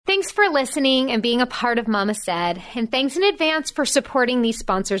Thanks for listening and being a part of Mama Said. And thanks in advance for supporting these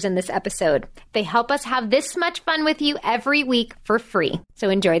sponsors in this episode. They help us have this much fun with you every week for free.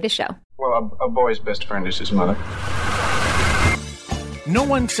 So enjoy the show. Well, a boy's best friend is his mother. No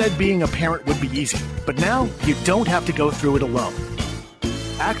one said being a parent would be easy, but now you don't have to go through it alone.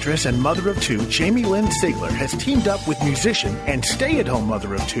 Actress and mother of two Jamie Lynn Sigler has teamed up with musician and stay-at-home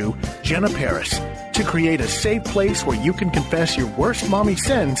mother of two Jenna Paris to create a safe place where you can confess your worst mommy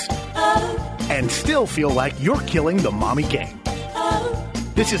sins and still feel like you're killing the mommy game.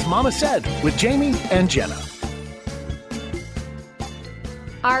 This is Mama Said with Jamie and Jenna.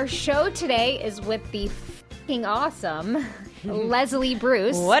 Our show today is with the f***ing awesome Leslie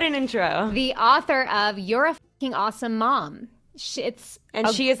Bruce. What an intro. The author of You're a F***ing Awesome Mom. She is a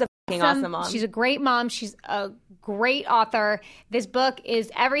f***ing awesome mom. She's a great mom. She's a great author. This book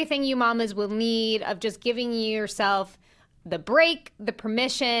is everything you mamas will need of just giving yourself the break, the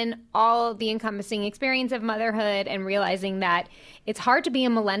permission, all the encompassing experience of motherhood, and realizing that it's hard to be a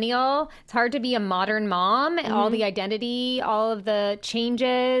millennial. It's hard to be a modern mom. All the identity, all of the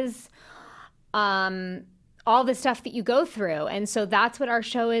changes, all the stuff that you go through. And so that's what our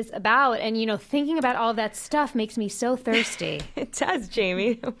show is about. And, you know, thinking about all that stuff makes me so thirsty. It does,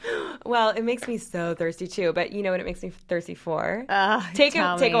 Jamie. Well, it makes me so thirsty too. But you know what it makes me thirsty for? Take a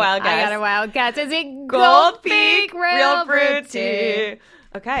wild guess. I got a wild guess. Is it Gold Peak Real Brew Tea?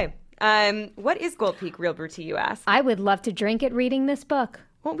 Okay. What is Gold Peak Real Brew Tea, you ask? I would love to drink it reading this book.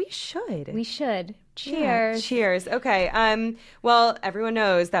 Well, we should. We should. Cheers. Yeah, cheers. Okay. Well, everyone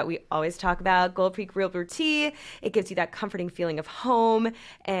knows that we always talk about Gold Peak Real Brew Tea. It gives you that comforting feeling of home.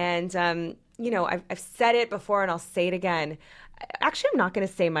 And, you know, I've said it before and I'll say it again. Actually, I'm not going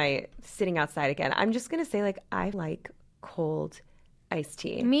to say my sitting outside again. I'm just going to say, like, I like cold iced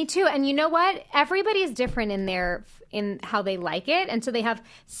tea. Me too. And you know what? Everybody is different in how they like it. And so they have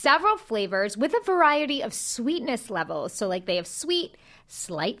several flavors with a variety of sweetness levels. So like they have sweet,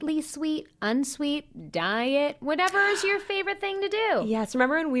 slightly sweet, unsweet, diet, whatever is your favorite thing to do. Yes.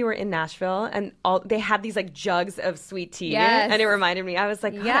 Remember when we were in Nashville and they had these like jugs of sweet tea? Yes. And it reminded me, I was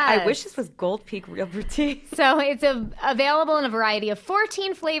like, I wish this was Gold Peak Real Brew Tea. So it's available in a variety of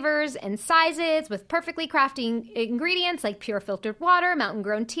 14 flavors and sizes with perfectly crafted ingredients like pure filtered water, mountain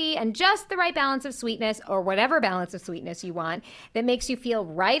grown tea, and just the right balance of sweetness or whatever balance of sweetness you want that makes you feel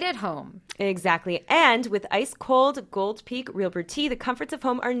right at home. Exactly. And with ice cold Gold Peak Real Brew Tea, the comforts of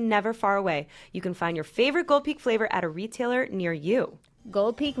home are never far away. You can find your favorite Gold Peak flavor at a retailer near you.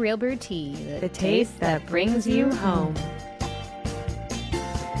 Gold Peak Real Brew Tea, the taste that brings you home.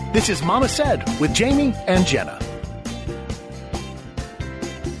 This is Mama Said with Jamie and Jenna.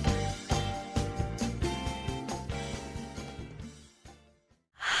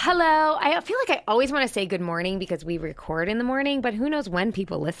 Hello. I feel like I always want to say good morning because we record in the morning, but who knows when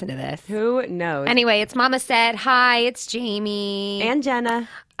people listen to this? Who knows? Anyway, it's Mama Said. Hi, it's Jamie. And Jenna.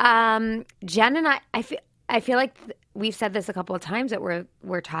 Jen and I feel like we've said this a couple of times that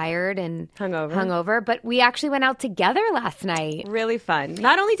we're tired and hungover, but we actually went out together last night. Really fun.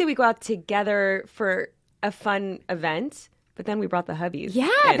 Not only did we go out together for a fun event, but then we brought the hubbies.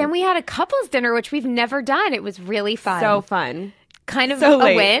 Yeah, then we had a couples dinner, which we've never done. It was really fun. So fun. Kind of so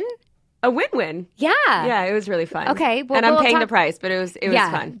a win? A win-win. Yeah. Yeah, it was really fun. Okay. Well, and I'm paying the price, but it was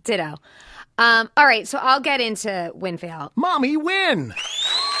fun. Ditto. All right, so I'll get into win fail. Mommy win.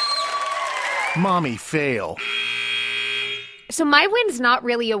 Mommy fail. So my win's not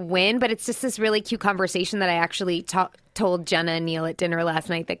really a win, but it's just this really cute conversation that I actually told Jenna and Neil at dinner last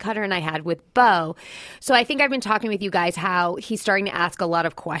night that Cutter and I had with Bo. So I think I've been talking with you guys how he's starting to ask a lot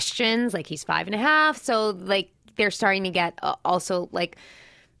of questions. Like he's 5.5, so like they're starting to get also like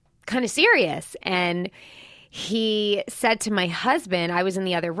kind of serious. And he said to my husband, I was in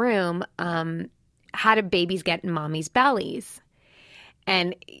the other room, how do babies get in mommy's bellies?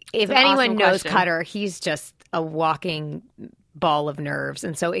 And if anyone knows Cutter, he's just a walking ball of nerves.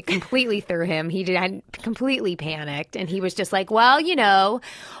 And so it completely threw him. He completely panicked. And he was just like, well, you know,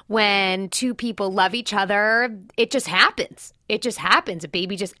 when two people love each other, it just happens. It just happens. A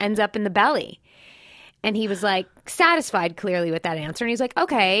baby just ends up in the belly. And he was like satisfied clearly with that answer. And he's like,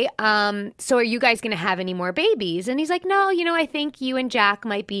 okay, so are you guys going to have any more babies? And he's like, no, you know, I think you and Jack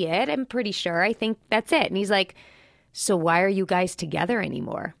might be it. I'm pretty sure. I think that's it. And he's like, so why are you guys together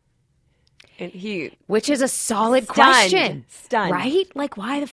anymore? And which is a solid question. Stunned. Right? Like,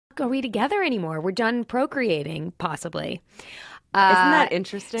 why the fuck are we together anymore? We're done procreating, possibly. Isn't that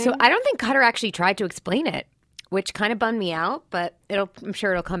interesting? So I don't think Cutter actually tried to explain it, which kind of bummed me out, but I'm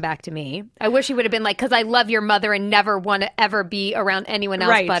sure it'll come back to me. I wish he would have been like, because I love your mother and never want to ever be around anyone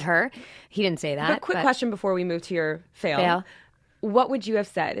else but her. He didn't say that. But quick question before we move to your fail. what would you have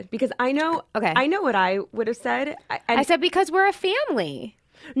said? Because I know what I would have said. I said because we're a family.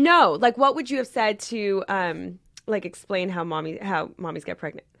 No, like what would you have said to like explain how mommies get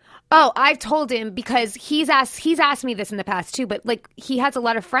pregnant? Oh, I've told him because he's asked me this in the past too, but like he has a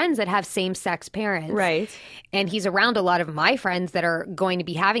lot of friends that have same-sex parents. Right. And he's around a lot of my friends that are going to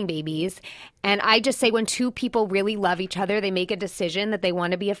be having babies. And I just say when two people really love each other, they make a decision that they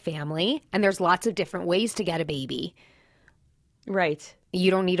want to be a family. And there's lots of different ways to get a baby. Right. You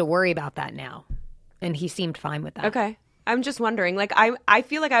don't need to worry about that now. And he seemed fine with that. Okay. I'm just wondering, like, I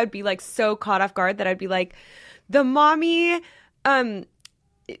feel like I would be like so caught off guard that I'd be like, the mommy,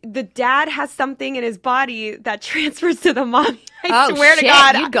 the dad has something in his body that transfers to the mommy. I swear to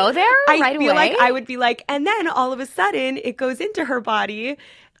God. You'd go there right away? I feel like I would be like, and then all of a sudden it goes into her body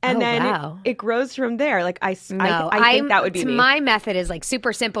and then it grows from there. Like I think that would be me. My method is like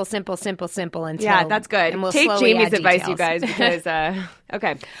super simple until. Yeah, that's good. And we'll take slowly Jamie's add advice, details. you guys, because,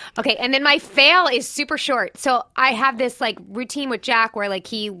 okay. Okay, and then my fail is super short. So I have this like routine with Jack where like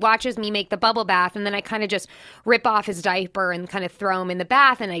he watches me make the bubble bath and then I kind of just rip off his diaper and kind of throw him in the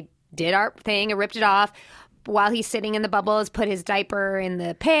bath, and I did our thing. I ripped it off. While he's sitting in the bubbles, put his diaper in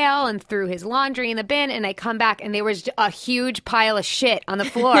the pail and threw his laundry in the bin, and I come back and there was a huge pile of shit on the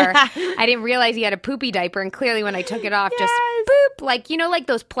floor. I didn't realize he had a poopy diaper, and clearly when I took it off, just boop, like, you know, like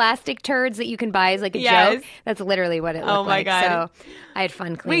those plastic turds that you can buy as like a joke? That's literally what it looked like. God. So I had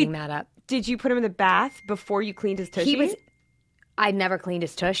fun cleaning that up. Did you put him in the bath before you cleaned his tushy? I never cleaned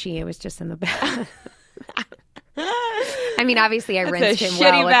his tushy. It was just in the bath. I mean, obviously, I rinsed him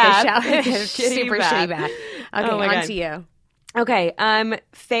well with the shower. Super shitty bath. Okay, on to you. Okay,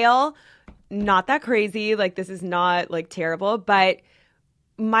 fail. Not that crazy. Like, this is not like terrible, but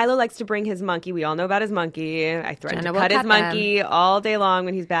Milo likes to bring his monkey. We all know about his monkey. I threatened to cut his monkey all day long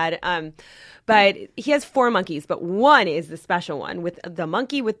when he's bad. But he has 4 monkeys, but one is the special one, with the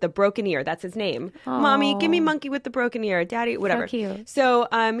monkey with the broken ear. That's his name. Aww. Mommy, give me monkey with the broken ear. Daddy, whatever. So cute. So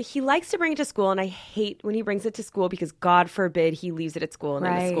he likes to bring it to school, and I hate when he brings it to school because God forbid he leaves it at school and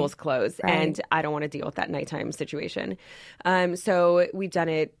then the school's closed. Right. And I don't want to deal with that nighttime situation. So we've done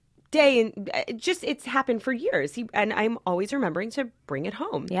it day and it's happened for years. And I'm always remembering to bring it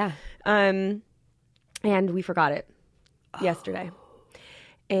home. Yeah. And we forgot it yesterday.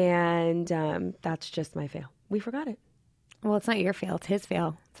 And that's just my fail. We forgot it. Well, it's not your fail; it's his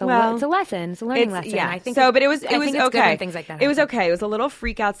fail. It's a lesson. It's a learning lesson. Yeah, I think so. But it was it's okay. Good when things like that. It was okay. It was a little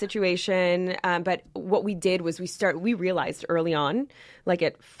freak out situation. But what we did was we realized early on, like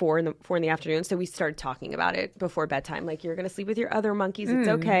at 4 in the afternoon. So we started talking about it before bedtime. Like, you're going to sleep with your other monkeys. It's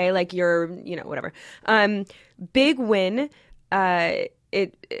okay. Like, you're, whatever. Big win.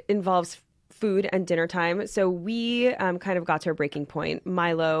 It involves food and dinner time. So we kind of got to a breaking point.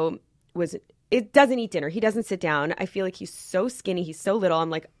 Milo doesn't eat dinner. He doesn't sit down. I feel like he's so skinny. He's so little. I'm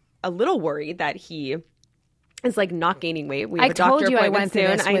like a little worried that he is like not gaining weight. We have a doctor appointment I went through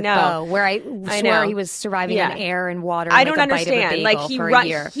this with Bo, where I swore he was surviving on air and water. I don't understand. Like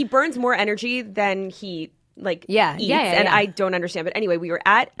he burns more energy than he eats, and I don't understand. But anyway, we were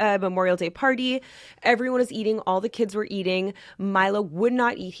at a Memorial Day party. Everyone was eating. All the kids were eating. Milo would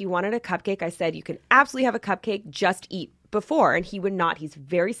not eat. He wanted a cupcake. I said, you can absolutely have a cupcake. Just eat before. And he would not. He's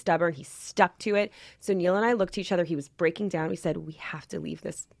very stubborn. He stuck to it. So Neil and I looked at each other. He was breaking down. We said, we have to leave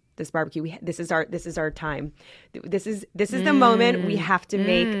this barbecue. This is our time. This is the moment. We have to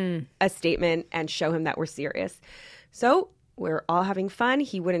make a statement and show him that we're serious. So we're all having fun.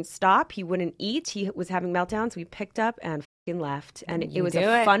 He wouldn't stop. He wouldn't eat. He was having meltdowns. We picked up and fucking left. And it was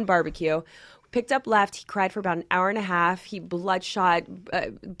a fun barbecue. We picked up, left. He cried for about an hour and a half. He bloodshot,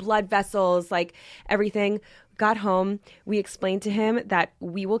 blood vessels, like everything. Got home. We explained to him that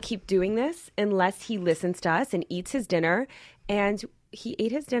we will keep doing this unless he listens to us and eats his dinner. And he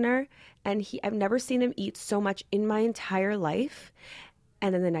ate his dinner. And I've never seen him eat so much in my entire life.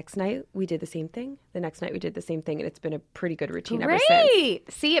 And then the next night, we did the same thing. And it's been a pretty good routine ever since.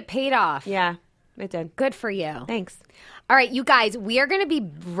 See, it paid off. Yeah, it did. Good for you. Thanks. All right, you guys, we are going to be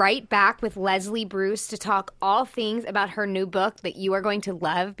right back with Leslie Bruce to talk all things about her new book that you are going to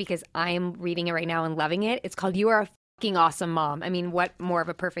love, because I am reading it right now and loving it. It's called You Are a Fucking Awesome Mom. I mean, what more of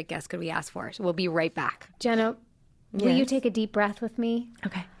a perfect guest could we ask for? So we'll be right back. Jenna, will you take a deep breath with me?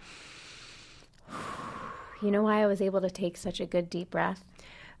 Okay. You know why I was able to take such a good deep breath?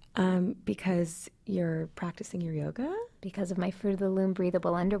 Because you're practicing your yoga? Because of my Fruit of the Loom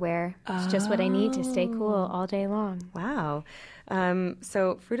breathable underwear. It's just what I need to stay cool all day long. Wow.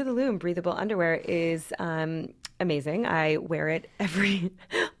 So Fruit of the Loom breathable underwear is amazing. I wear it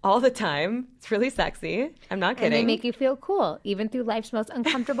all the time. It's really sexy. I'm not kidding. And they make you feel cool, even through life's most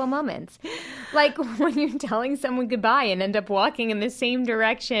uncomfortable moments. Like when you're telling someone goodbye and end up walking in the same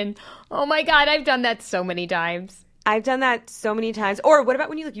direction. Oh my God, I've done that so many times. I've done that so many times. Or what about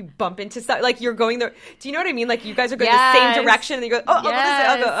when you bump into stuff, like you're going there? Do you know what I mean? Like you guys are going the same direction, and you go, oh, Yes. I'll go this way.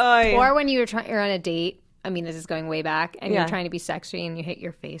 I'll go, oh, yeah. Or when you're on a date. I mean, this is going way back, and you're trying to be sexy, and you hit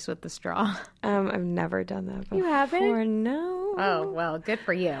your face with the straw. I've never done that before. You haven't? No. Oh, well, good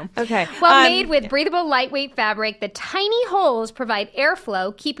for you. Okay. Well, made with breathable, lightweight fabric, the tiny holes provide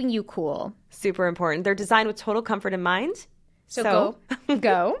airflow, keeping you cool. Super important. They're designed with total comfort in mind. So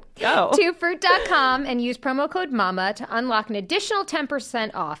go to fruit.com and use promo code MAMA to unlock an additional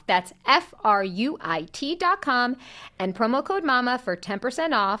 10% off. That's FRUIT.com and promo code MAMA for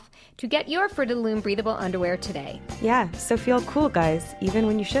 10% off to get your Fruit of the Loom breathable underwear today. Yeah, so feel cool, guys, even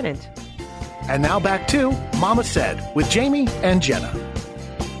when you shouldn't. And now back to Mama Said with Jamie and Jenna.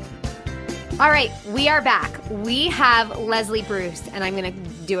 All right, we are back. We have Leslie Bruce, and I'm going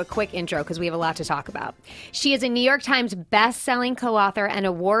to do a quick intro because we have a lot to talk about. She is a New York Times best-selling co-author and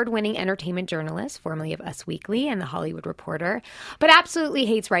award-winning entertainment journalist, formerly of Us Weekly and The Hollywood Reporter, but absolutely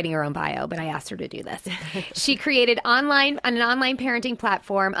hates writing her own bio, but I asked her to do this. She created an online parenting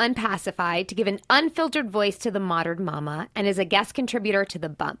platform, Unpacified, to give an unfiltered voice to the modern mama and is a guest contributor to The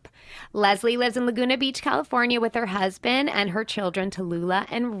Bump. Leslie lives in Laguna Beach, California with her husband and her children, Tallulah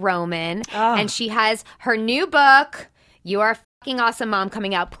and Roman. And she has her new book, You Are Fucking Awesome Mom,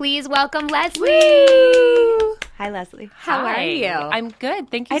 coming out. Please welcome Leslie. Woo! Hi, Leslie. How are you? I'm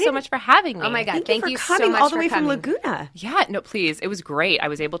good. Thank you so much for having me. Oh my God, Thank you for coming so much all the for way coming. from Laguna. Yeah, no, please. It was great. I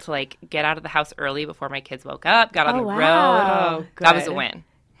was able to get out of the house early before my kids woke up, got on the wow. road. Oh, That was a good. win.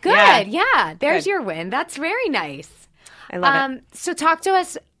 Good, yeah. There's Good. your win. That's very nice. I love it. So talk to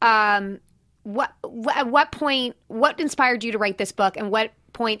us, at what point, what inspired you to write this book, and what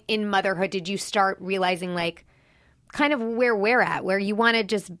point in motherhood did you start realizing kind of where we're at, where you want to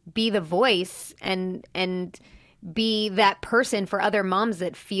just be the voice and be that person for other moms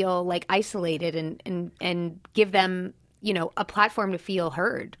that feel isolated and give them, a platform to feel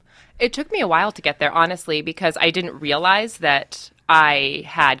heard? It took me a while to get there, honestly, because I didn't realize that I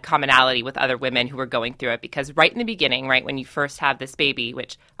had commonality with other women who were going through it. Because right in the beginning, right when you first have this baby,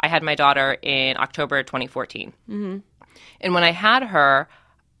 which I had my daughter in October 2014. Mm-hmm. And when I had her,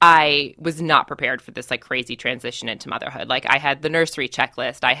 I was not prepared for this crazy transition into motherhood. I had the nursery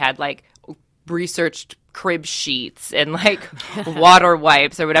checklist. I had researched crib sheets and water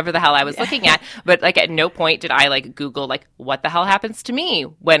wipes or whatever the hell I was looking at. But at no point did I Google what the hell happens to me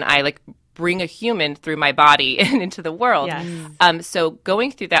when I bring a human through my body and into the world. Yes. So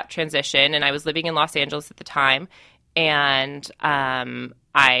going through that transition, and I was living in Los Angeles at the time, and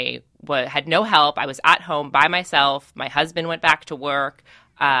I had no help. I was at home by myself. My husband went back to work.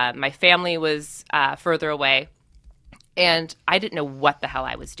 My family was further away, and I didn't know what the hell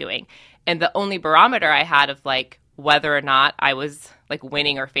I was doing. And the only barometer I had of whether or not I was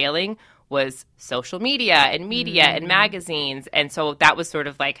winning or failing was social media and magazines. And so that was sort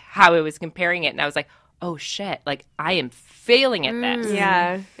of how I was comparing it. And I was like, oh shit, I am failing at this.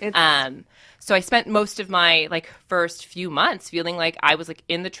 Yeah. So I spent most of my first few months feeling like I was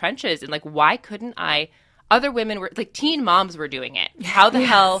in the trenches, and why couldn't I? Other women were teen moms were doing it. How the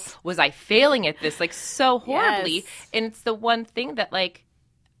hell was I failing at this so horribly? Yes. And it's the one thing that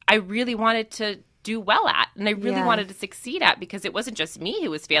I really wanted to do well at, and I really wanted to succeed at, because it wasn't just me who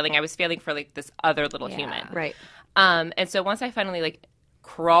was failing. I was failing for this other little human. Right. And so once I finally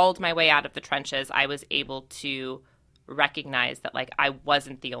crawled my way out of the trenches, I was able to recognize that I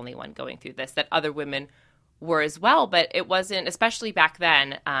wasn't the only one going through this, that other women were as well. But it wasn't, especially back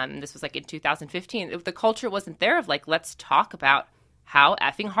then, this was in 2015, the culture wasn't there of let's talk about how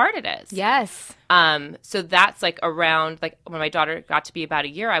effing hard it is. Yes. So that's around when my daughter got to be about a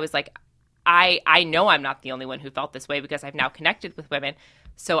year, I was I know I'm not the only one who felt this way, because I've now connected with women.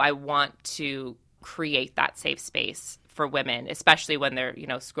 So I want to create that safe space for women, especially when they're,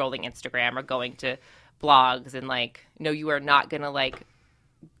 scrolling Instagram or going to blogs and no, you are not going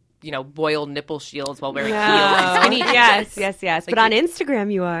to boil nipple shields while wearing heels and skinny jeans. Yes. But on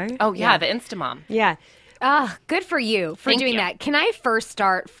Instagram you are. Oh yeah, the Instamom. Yeah. Good for you for Thank doing you. that. Can I first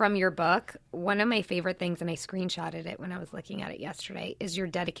start from your book? One of my favorite things, and I screenshotted it when I was looking at it yesterday, is your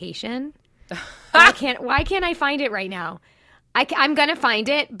dedication. Why can't I find it right now? I'm going to find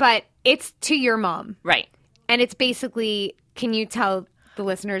it, but it's to your mom. Right. And it's basically, can you tell the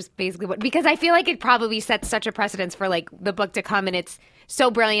listeners basically what, because I feel like it probably sets such a precedence for the book to come, and it's so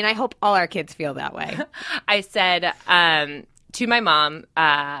brilliant. I hope all our kids feel that way. I said to my mom,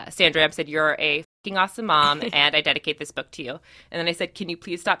 Sandra, I said, you're a fucking awesome mom, and I dedicate this book to you. And then I said, can you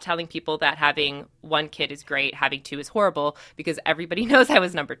please stop telling people that having one kid is great, having two is horrible, because everybody knows I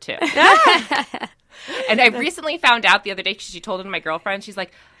was number 2. And I recently found out the other day, because she told it to my girlfriend, she's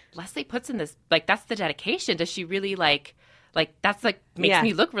like, Leslie puts in this, like, that's the dedication. Does she really, like that's, like, makes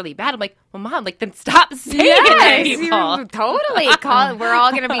me look really bad. I'm like, well, Mom, like, then stop saying it to people. Totally. We're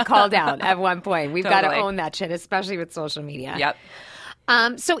all going to be called out at one point. We've got to own that shit, especially with social media. Yep.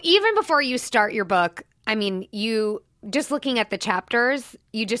 So even before you start your book, I mean, you just looking at the chapters,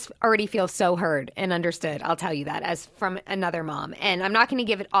 you just already feel so heard and understood. I'll tell you that as from another mom. And I'm not going to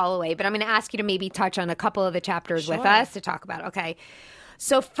give it all away, but I'm going to ask you to maybe touch on a couple of the chapters with us to talk about. Okay.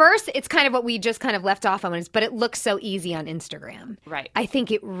 So first, it's kind of what we just kind of left off on, but it looks so easy on Instagram. Right. I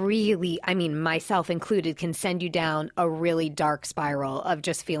think it really, I mean, myself included, can send you down a really dark spiral of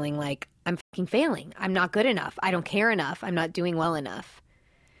just feeling like I'm fucking failing. I'm not good enough. I don't care enough. I'm not doing well enough.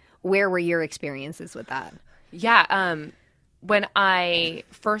 Where were your experiences with that? Yeah. When I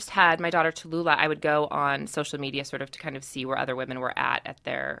first had my daughter Tallulah, I would go on social media sort of to kind of see where other women were at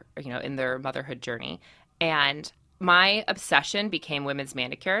their, in their motherhood journey. And my obsession became women's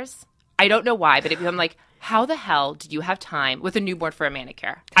manicures. I don't know why, but I'm like, how the hell did you have time with a newborn for a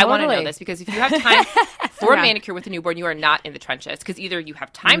manicure? Totally. I want to know this, because if you have time for a manicure with a newborn, you are not in the trenches, because either you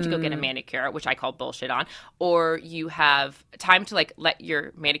have time to go get a manicure, which I call bullshit on, or you have time to, like, let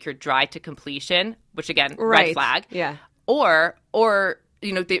your manicure dry to completion, which, again, red flag. Yeah. Or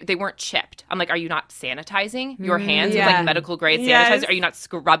they weren't chipped. I'm like, are you not sanitizing your hands with, like, medical grade sanitizer? Are you not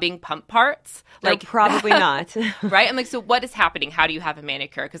scrubbing pump parts? Like, probably not. Right? I'm like, so what is happening? How do you have a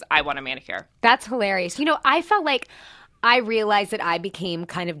manicure? Because I want a manicure. That's hilarious. I felt like I realized that I became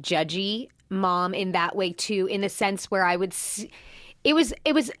kind of judgy mom in that way too, in the sense where I would it was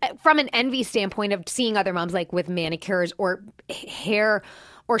from an envy standpoint of seeing other moms, like, with manicures or hair,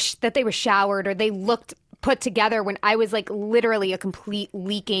 or that they were showered or they looked put together, when I was, like, literally a complete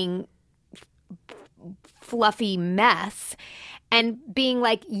leaking fluffy mess, and being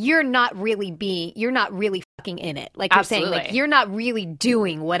like, you're not really fucking in it. Like you're saying, like, you're not really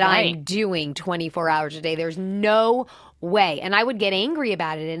doing what I'm doing 24 hours a day. There's no way. And I would get angry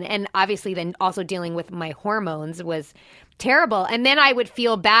about it. And obviously then also dealing with my hormones was terrible. And then I would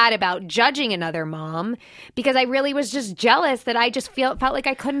feel bad about judging another mom, because I really was just jealous that I just felt like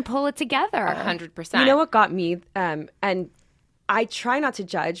I couldn't pull it together. 100%. You know what got me? And I try not to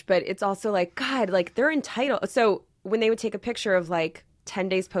judge, but it's also like, God, like, they're entitled. So when they would take a picture of, like, 10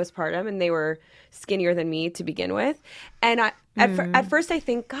 days postpartum, and they were skinnier than me to begin with, and at first I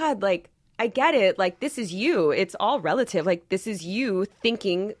think, God, like, I get it. Like, this is you. It's all relative. Like, this is you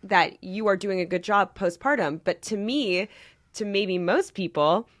thinking that you are doing a good job postpartum. But to me, to maybe most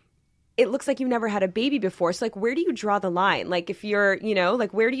people, it looks like you've never had a baby before. So, like, where do you draw the line? Like, if you're,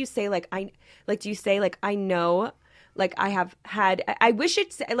 like, where do you say, like, do you say, like, I know, like, I have had, I wish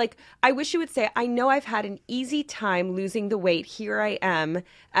it would say, I know I've had an easy time losing the weight. Here I am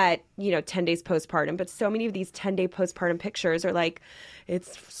at, 10 days postpartum. But so many of these 10-day postpartum pictures are like,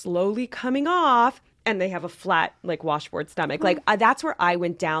 it's slowly coming off, and they have a flat, like, washboard stomach. Like, that's where I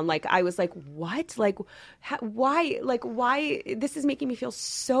went down. Like, I was like, what? Like, why? This is making me feel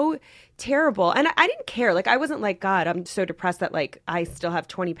so terrible. And I didn't care. Like, I wasn't like, God, I'm so depressed that, like, I still have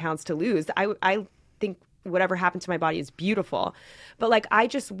 20 pounds to lose. I think whatever happened to my body is beautiful. But, like, I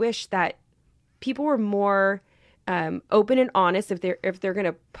just wish that people were more open and honest if they're going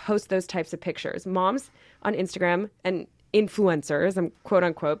to post those types of pictures. Moms on Instagram and influencers, I'm quote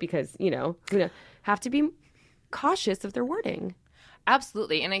unquote, because, have to be cautious of their wording.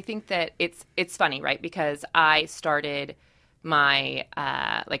 Absolutely. And I think that it's funny, right? Because I started my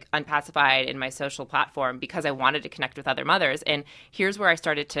Unpacified in my social platform because I wanted to connect with other mothers. And here's where I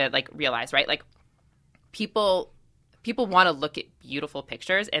started to, like, realize, right? Like, people want to look at beautiful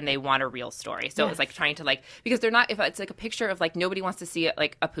pictures, and they want a real story. So it's like trying to, like, because they're not, if it's like a picture of, like, nobody wants to see it,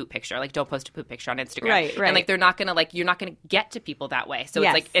 like, a poop picture, like, don't post a poop picture on Instagram. Right. And, like, they're not going to, like, you're not going to get to people that way. So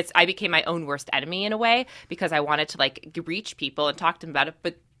it's like, I became my own worst enemy in a way, because I wanted to, like, reach people and talk to them about it.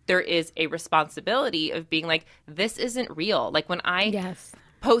 But there is a responsibility of being like, this isn't real. Like, when I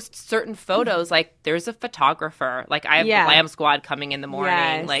post certain photos, like, there's a photographer, like, I have Glam Squad coming in the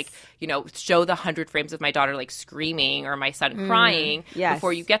morning, like, show the 100 frames of my daughter, like, screaming, or my son crying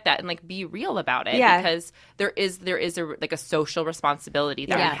before you get that, and, like, be real about it, because there is a social responsibility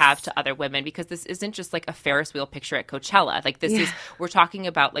that we have to other women, because this isn't just, like, a Ferris wheel picture at Coachella. Like, this is, we're talking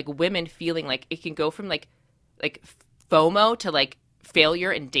about, like, women feeling like it can go from like FOMO to, like, failure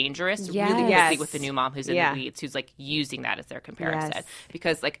and dangerous really quickly with the new mom who's in the weeds, who's, like, using that as their comparison.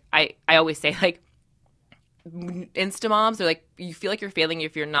 Because, like, I always say, like, Insta moms are like, you feel like you're failing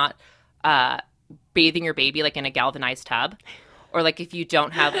if you're not bathing your baby like in a galvanized tub, or like if you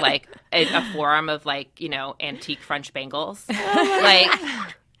don't have like a forearm of like, you know, antique French bangles, like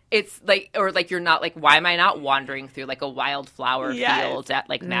it's like, or like you're not like, why am I not wandering through like a wildflower field at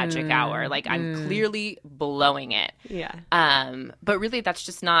like magic hour? Like I'm clearly blowing it. Yeah. But really that's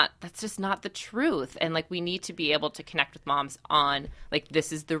just not the truth. And like we need to be able to connect with moms on like,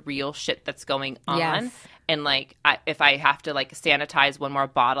 this is the real shit that's going on. Yes. And like, if I have to like sanitize one more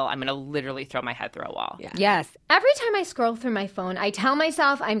bottle, I'm going to literally throw my head through a wall. Yeah. Yes. Every time I scroll through my phone, I tell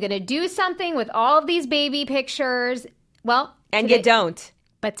myself I'm going to do something with all of these baby pictures. Well, And you don't.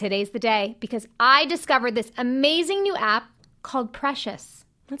 But today's the day because I discovered this amazing new app called Precious.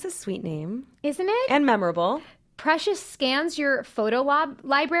 That's a sweet name. Isn't it? And memorable. Precious scans your photo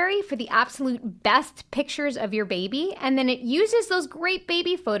library for the absolute best pictures of your baby, and then it uses those great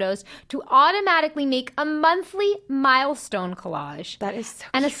baby photos to automatically make a monthly milestone collage. That is so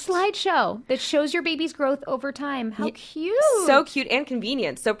and cute. a slideshow that shows your baby's growth over time. How cute. So cute and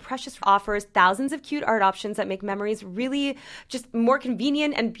convenient. So Precious offers thousands of cute art options that make memories really just more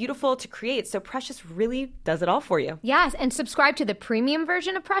convenient and beautiful to create. So Precious really does it all for you. Yes, and subscribe to the premium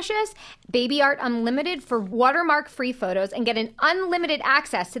version of Precious, Baby Art Unlimited for watermark-free photos, and get an unlimited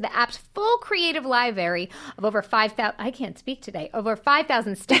access to the app's full creative library of over 5,000, I can't speak today, over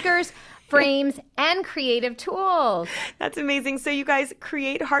 5,000 stickers, frames, and creative tools. That's amazing. So you guys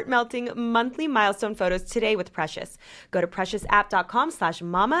create heart-melting monthly milestone photos today with Precious. Go to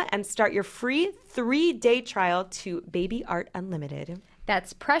preciousApp.com/mama and start your free 3-day trial to Baby Art Unlimited.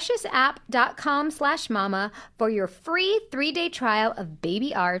 That's preciousApp.com/mama for your free 3-day trial of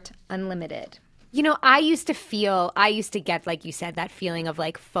Baby Art Unlimited. You know, I used to get, like you said, that feeling of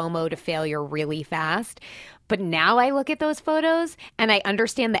like FOMO to failure really fast. But now I look at those photos and I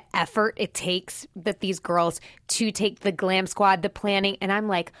understand the effort it takes that these girls to take the glam squad, the planning. And I'm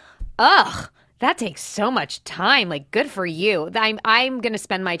like, ugh, that takes so much time. Like, good for you. I'm going to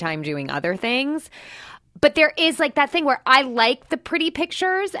spend my time doing other things. But there is like that thing where I like the pretty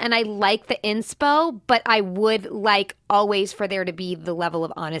pictures and I like the inspo, but I would like always for there to be the level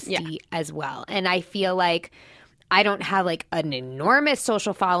of honesty as well. And I feel like I don't have like an enormous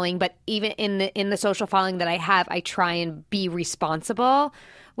social following, but even in the social following that I have, I try and be responsible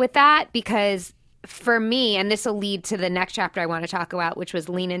with that because for me, and this will lead to the next chapter I want to talk about, which was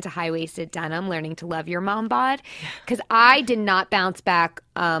lean into high-waisted denim, learning to love your mom bod, because I did not bounce back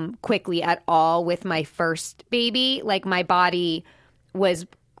quickly at all with my first baby. Like my body was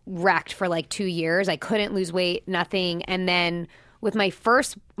wrecked for like 2 years. I couldn't lose weight, nothing. And then with my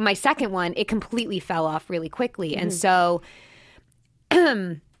second one, it completely fell off really quickly. And so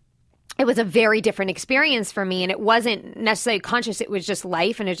it was a very different experience for me. And it wasn't necessarily conscious. It was just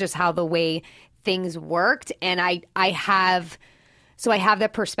life and it's just how the way things worked. And I have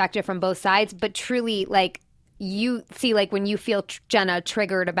that perspective from both sides. But truly, like, you see, like when you feel, Jenna,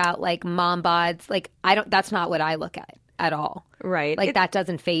 triggered about like mom bods, like that's not what I look at all. Right. Like that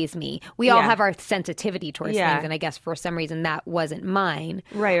doesn't faze me. We all have our sensitivity towards things. And I guess for some reason that wasn't mine.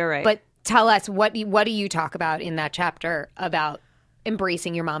 Right. But tell us, what do you talk about in that chapter about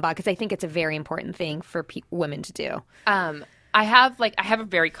embracing your mom bod? Because I think it's a very important thing for women to do. I have a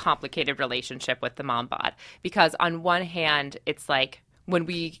very complicated relationship with the mom bod because on one hand, it's like when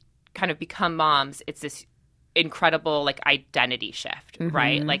we kind of become moms, it's this incredible like identity shift,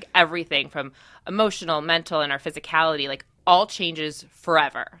 right? Like everything from emotional, mental, and our physicality, like all changes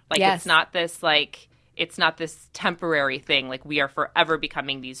forever. Like it's not this temporary thing. Like we are forever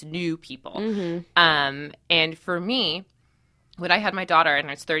becoming these new people. And for me, when I had my daughter and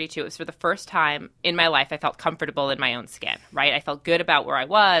I was 32, it was for the first time in my life I felt comfortable in my own skin, right? I felt good about where I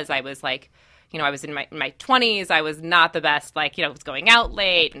was. I was like, you know, I was in my 20s. I was not the best, like, you know, I was going out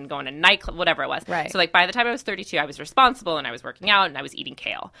late and going to nightclub, whatever it was. Right. So like by the time I was 32, I was responsible and I was working out and I was eating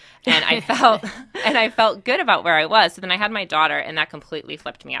kale. And I felt good about where I was. So then I had my daughter and that completely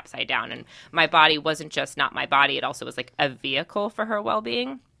flipped me upside down. And my body wasn't just not my body. It also was like a vehicle for her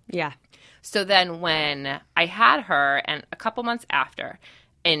well-being. Yeah. So then when I had her and a couple months after,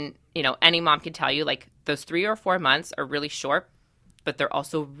 and, you know, any mom can tell you, like, those 3 or 4 months are really short, but they're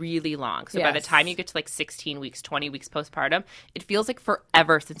also really long. So by the time you get to, like, 16 weeks, 20 weeks postpartum, it feels like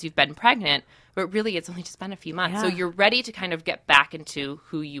forever since you've been pregnant, but really it's only just been a few months. Yeah. So you're ready to kind of get back into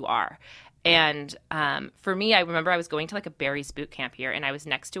who you are. And for me, I remember I was going to, like, a Barry's boot camp here, and I was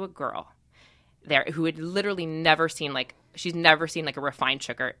next to a girl there who had literally never seen she's never seen like a refined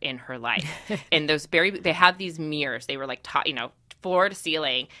sugar in her life. And those they have these mirrors. They were like floor to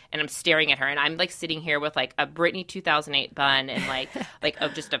ceiling, and I'm staring at her, and I'm like sitting here with like a Britney 2008 bun and like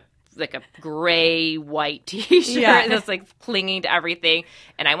just a gray white t-shirt that's like clinging to everything.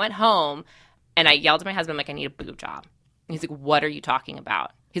 And I went home And I yelled at my husband, I'm like, I need a boob job. And he's like, what are you talking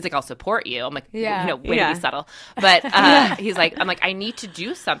about? He's like, I'll support you. I'm like, Yeah. Way to be subtle. But he's like, I'm like, I need to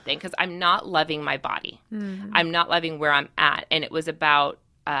do something because I'm not loving my body. I'm not loving where I'm at. And it was about,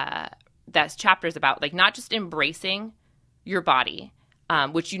 that chapter is about like not just embracing your body,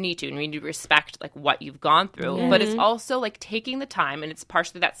 which you need to, and you need to respect like what you've gone through, but it's also like taking the time, and it's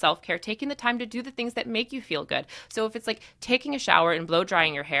partially that self-care, taking the time to do the things that make you feel good. So if it's like taking a shower and blow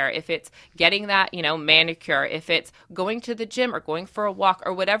drying your hair, if it's getting that, manicure, if it's going to the gym or going for a walk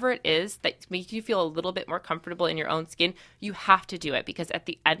or whatever it is that makes you feel a little bit more comfortable in your own skin, you have to do it, because at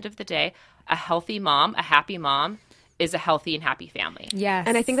the end of the day, a healthy mom, a happy mom is a healthy and happy family. Yes.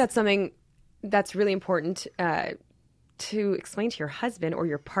 And I think that's something that's really important to explain to your husband or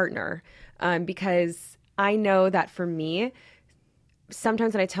your partner, because I know that for me,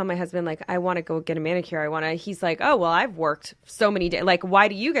 sometimes when I tell my husband, like, I want to go get a manicure, he's like, oh, well, I've worked so many days. Like, why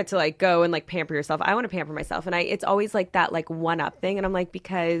do you get to like go and like pamper yourself? I want to pamper myself. And it's always like that, like one up thing. And I'm like,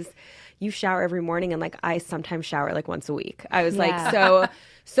 because you shower every morning, and like I sometimes shower like once a week. I was like,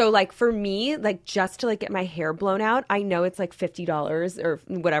 so like for me, like just to like get my hair blown out, I know it's like $50 or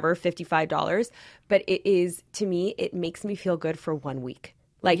whatever, $55, but it is, to me, it makes me feel good for 1 week.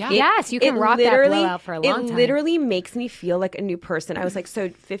 Like yes, you can rock that blowout for a long time. It literally makes me feel like a new person. I was like, so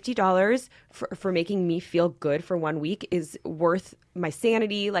 $50 for making me feel good for 1 week is worth my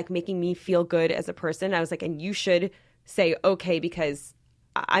sanity, like making me feel good as a person. I was like, and you should say okay, because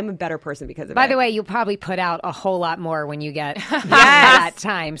I'm a better person because of it. By the way, you'll probably put out a whole lot more when you get that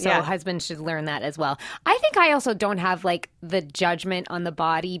time. So husbands should learn that as well. I think I also don't have like the judgment on the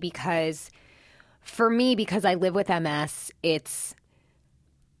body, because for me, because I live with MS,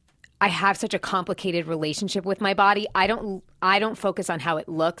 I have such a complicated relationship with my body. I don't focus on how it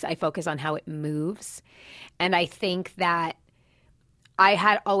looks. I focus on how it moves. And I think that I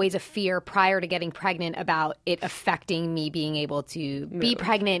had always a fear prior to getting pregnant about it affecting me being able to be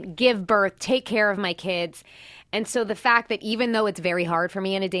pregnant, give birth, take care of my kids. And so the fact that even though it's very hard for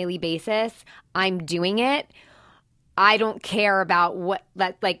me on a daily basis, I'm doing it. I don't care about what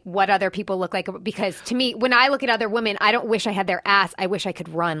other people look like, because to me, when I look at other women, I don't wish I had their ass. I wish I could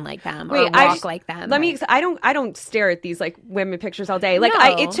run like them or walk like them. I don't stare at these like women pictures all day. Like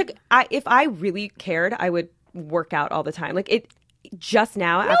if I really cared, I would work out all the time. Like it. Just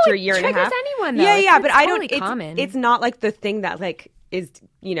now, after a year and a half, anyone, though. But totally I don't. Common. It's not like the thing that like is,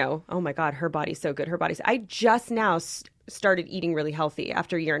 oh my God, her body's so good. I just now started eating really healthy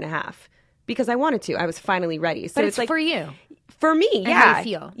after a year and a half because I wanted to. I was finally ready. So but it's like for you, for me, and how you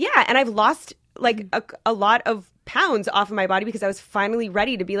feel. Yeah, and I've lost like a lot of pounds off of my body because I was finally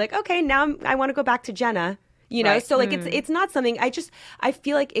ready to be like, okay, now I want to go back to Jenna. Right. So like it's not something. I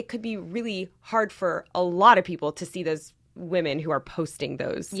feel like it could be really hard for a lot of people to see those women who are posting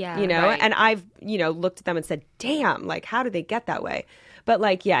those, right. And I've, looked at them and said, damn, like, how did they get that way? But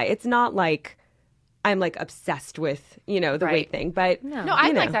like, yeah, it's not like I'm like obsessed with, the weight thing, but no,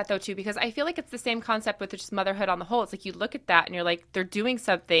 I'm like that though too, because I feel like it's the same concept with just motherhood on the whole. It's like you look at that and you're like, they're doing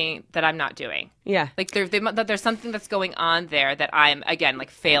something that I'm not doing. Yeah. Like there's something that's going on there that I'm, again,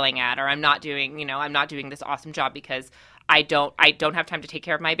 like failing at, or I'm not doing, I'm not doing this awesome job because I don't have time to take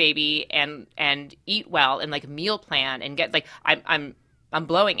care of my baby and eat well and like meal plan and get like I'm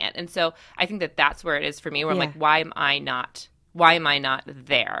blowing it. And so I think that's where it is for me, where I'm like, why am I not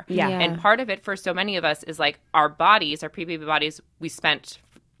there? Yeah. And part of it for so many of us is like our bodies, our pre-baby bodies, we spent,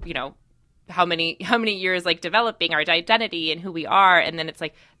 how many years like developing our identity and who we are, and then it's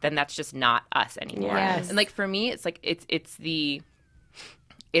like then that's just not us anymore. Yes. And like for me, it's like it's the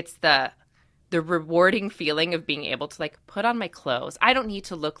rewarding feeling of being able to like put on my clothes. I don't need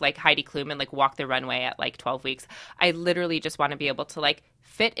to look like Heidi Klum and like walk the runway at like 12 weeks. I literally just want to be able to like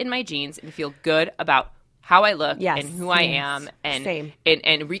fit in my jeans and feel good about how I look and who I am,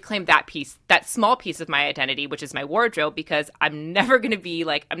 and reclaim that piece, that small piece of my identity, which is my wardrobe, because I'm never going to be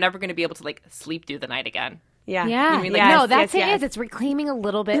able to like sleep through the night again. Yeah. Yeah. You know what I mean? Like, no, that's it. It's reclaiming a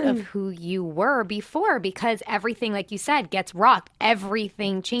little bit of who you were before, because everything, like you said, gets rocked.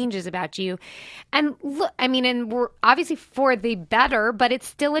 Everything changes about you. And look, I mean, and we're obviously for the better, but it's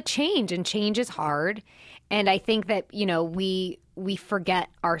still a change, and change is hard. And I think that, we forget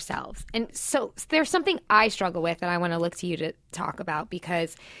ourselves. And so there's something I struggle with that I want to look to you to talk about,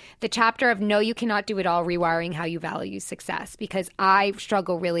 because the chapter of No, You Cannot Do It All, Rewiring How You Value Success, because I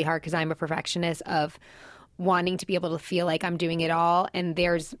struggle really hard because I'm a perfectionist of wanting to be able to feel like I'm doing it all. And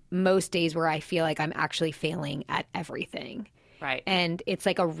there's most days where I feel like I'm actually failing at everything. Right. And it's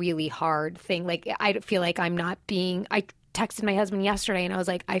like a really hard thing. Like I feel like I'm not being – I texted my husband yesterday and I was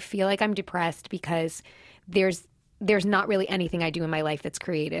like, I feel like I'm depressed because there's there's not really anything I do in my life that's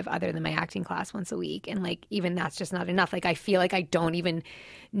creative other than my acting class once a week. And like, even that's just not enough. Like, I feel like I don't even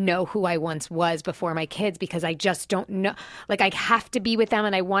know who I once was before my kids because I just don't know. Like, I have to be with them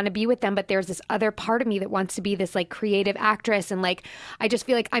and I want to be with them. But there's this other part of me that wants to be this like creative actress. And like, I just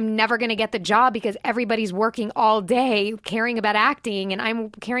feel like I'm never going to get the job because everybody's working all day caring about acting and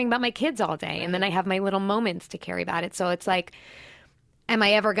I'm caring about my kids all day. And then I have my little moments to care about it. So it's like, am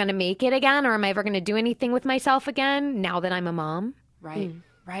I ever going to make it again, or am I ever going to do anything with myself again now that I'm a mom? Right.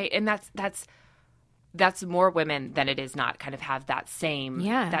 Right. And that's more women than it is not kind of have that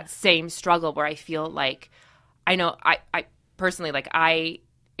same struggle where I feel like I know I personally, like,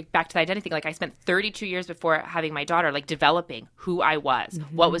 back to the identity thing, like I spent 32 years before having my daughter, like developing who I was,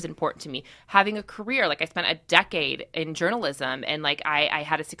 what was important to me, having a career. Like I spent a decade in journalism and like I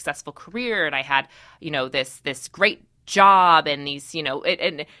had a successful career and I had, this great job and these,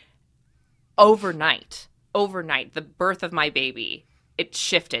 and overnight, the birth of my baby, it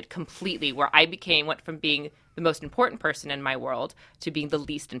shifted completely where I went from being the most important person in my world to being the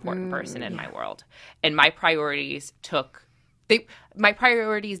least important person in my world. And my priorities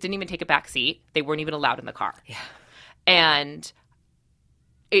didn't even take a back seat. They weren't even allowed in the car. Yeah. And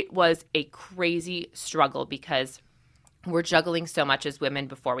it was a crazy struggle because we're juggling so much as women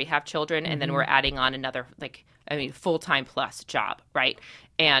before we have children, and then we're adding on another, full-time plus job, right?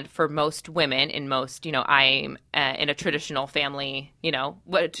 And for most women, I'm in a traditional family,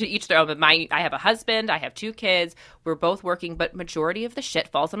 to each their own. But I have a husband, I have 2 kids, we're both working, but majority of the shit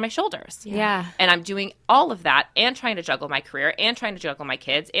falls on my shoulders. Yeah. And I'm doing all of that and trying to juggle my career and trying to juggle my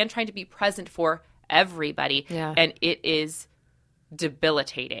kids and trying to be present for everybody. Yeah. And it is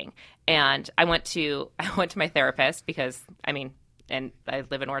debilitating. And I went to my therapist because, and I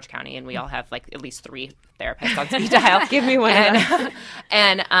live in Orange County, and we all have like at least 3 therapists on speed dial. Give me one.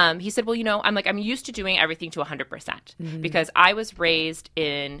 And he said, well, I'm used to doing everything to 100% because I was raised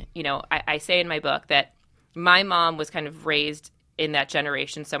in, I say in my book that my mom was kind of raised in that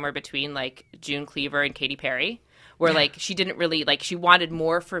generation somewhere between like June Cleaver and Katy Perry, where like she didn't really she wanted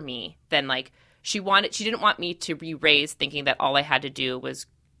more for me than like she didn't want me to be raised thinking that all I had to do was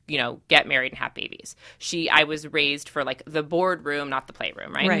get married and have babies. I was raised for like the boardroom, not the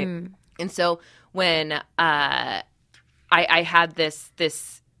playroom, right? Right. And so when I had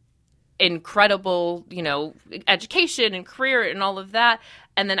this incredible, education and career and all of that,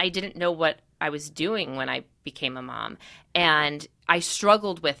 and then I didn't know what I was doing when I became a mom. And I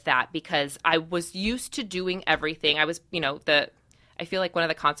struggled with that because I was used to doing everything. I was, I feel like one of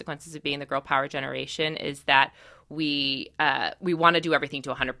the consequences of being the girl power generation is that we want to do everything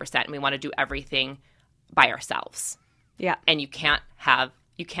to 100%, and we want to do everything by ourselves. Yeah. And you can't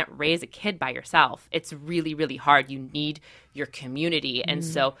raise a kid by yourself. It's really, really hard. You need your community. And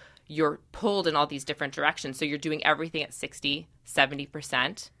so you're pulled in all these different directions. So you're doing everything at 60,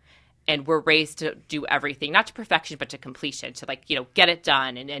 70%. And we're raised to do everything, not to perfection, but to completion, to get it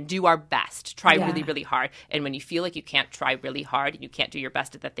done and do our best, try really, really hard. And when you feel like you can't try really hard and you can't do your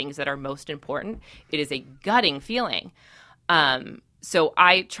best at the things that are most important, it is a gutting feeling. So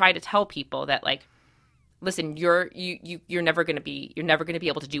I try to tell people that listen, you're never going to be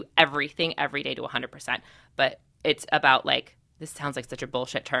able to do everything every day to 100%, but it's about this sounds like such a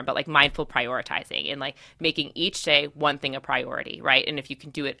bullshit term, but mindful prioritizing and making each day one thing a priority, right? And if you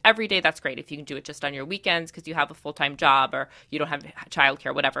can do it every day, that's great. If you can do it just on your weekends because you have a full-time job or you don't have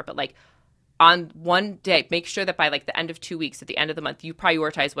childcare, whatever, but on one day, make sure that by the end of 2 weeks, at the end of the month, you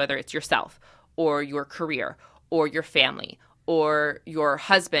prioritize whether it's yourself or your career or your family or your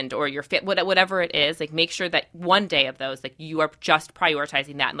husband or your whatever it is, make sure that one day of those, you are just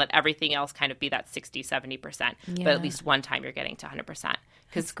prioritizing that and let everything else kind of be that 60, 70%. But at least one time you're getting to 100%.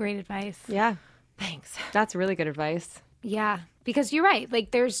 That's great advice. Yeah. Thanks. That's really good advice. Yeah. Because you're right.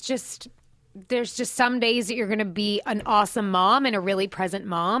 There's just some days that you're going to be an awesome mom and a really present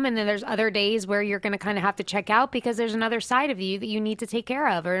mom. And then there's other days where you're going to kind of have to check out because there's another side of you that you need to take care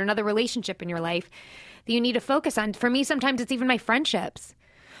of or another relationship in your life that you need to focus on. For me, sometimes it's even my friendships.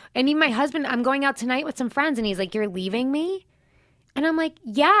 And even my husband, I'm going out tonight with some friends and he's like, "You're leaving me?" And I'm like,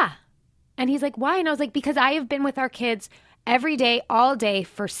 "Yeah." And he's like, "Why?" And I was like, "Because I have been with our kids every day, all day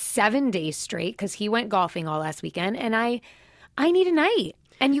for 7 days straight because he went golfing all last weekend. And I need a night.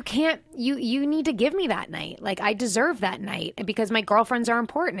 And you can't, you need to give me that night. I deserve that night because my girlfriends are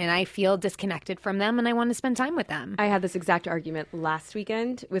important and I feel disconnected from them and I want to spend time with them." I had this exact argument last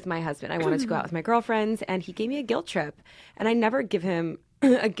weekend with my husband. I wanted to go out with my girlfriends and he gave me a guilt trip. And I never give him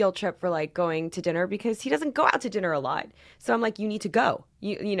a guilt trip for going to dinner because he doesn't go out to dinner a lot. So I'm like, you need to go,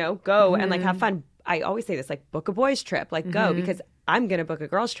 go and have fun. I always say this, book a boys trip, go because I'm going to book a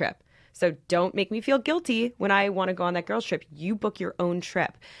girls trip. So don't make me feel guilty when I want to go on that girls' trip. You book your own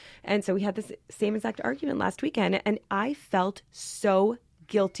trip. And so we had this same exact argument last weekend, and I felt so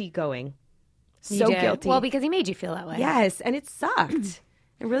guilty going. So guilty. Well, because he made you feel that way. Yes, and it sucked.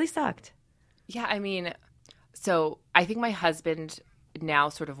 It really sucked. Yeah, I mean, so I think my husband now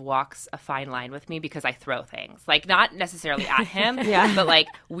sort of walks a fine line with me because I throw things. Like, not necessarily at him, but like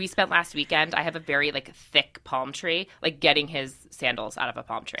we spent last weekend, I have a very like thick palm tree, like getting his sandals out of a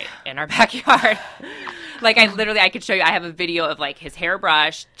palm tree in our backyard. Like I could show you, I have a video of like his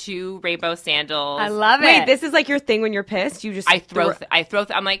hairbrush, 2 rainbow sandals. I love it. Wait, this is like your thing when you're pissed? You just I throw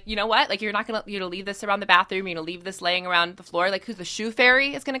I'm like, you know what? Like, you're gonna leave this around the bathroom, you're gonna leave this laying around the floor. Like, who's the shoe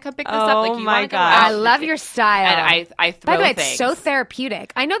fairy is gonna come pick this up? Like, you my wanna go God. out? I love your style. And I throw By the way, things. it's so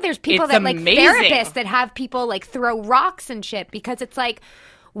therapeutic. I know there's people It's that like amazing. therapists that have people like throw rocks and shit because it's like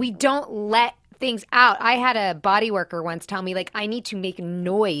we don't let things out. I had a body worker once tell me like I need to make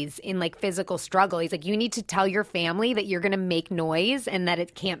noise in like physical struggle. He's like, you need to tell your family that you're going to make noise and that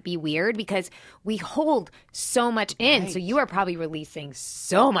it can't be weird because we hold so much in. So you are probably releasing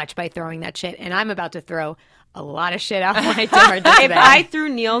so much by throwing that shit, and I'm about to throw a lot of shit out my door. If I threw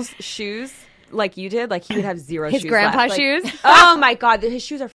Neil's shoes like you did, like he would have zero His shoes grandpa left. Like, shoes? oh my God, his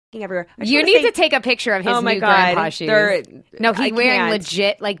shoes are f***ing everywhere. I just You wanna need say- to take a picture of his Oh my new God, grandpa shoes. No, I he's wearing can't.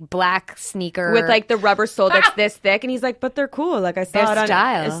 legit like black sneaker with like the rubber sole that's this thick, and he's like, but they're cool. Like I saw Their it on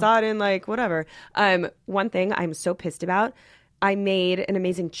style. I saw it in like whatever. One thing I'm so pissed about. I made an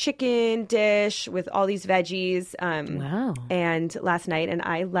amazing chicken dish with all these veggies. Wow. And last night, and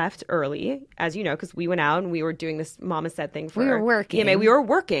I left early, as you know, because we went out and we were doing this Mama Said thing for We were working. EMA. We were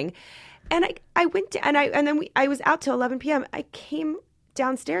working, and I went to, and then I was out till 11 p.m. I came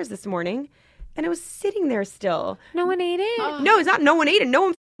downstairs this morning, and it was sitting there still. No one ate it. No, it's not. No one ate it. No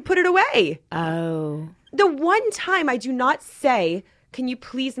one put it away. Oh. The one time I do not say, can you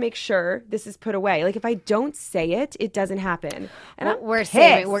please make sure this is put away? Like if I don't say it, it doesn't happen. And Well, I'm we're pissed.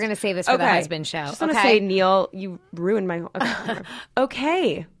 saving. We're going to save this for the Okay. husband show. Just want to say, Neil, you ruined my.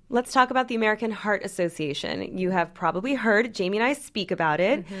 Okay, let's talk about the American Heart Association. You have probably heard Jamie and I speak about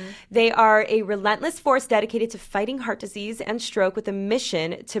it. They are a relentless force dedicated to fighting heart disease and stroke with a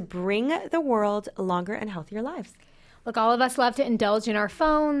mission to bring the world longer and healthier lives. Look, all of us love to indulge in our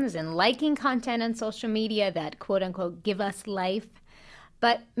phones and liking content on social media that quote unquote give us life.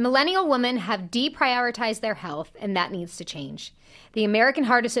 But millennial women have deprioritized their health, and that needs to change. The American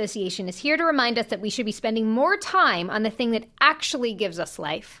Heart Association is here to remind us that we should be spending more time on the thing that actually gives us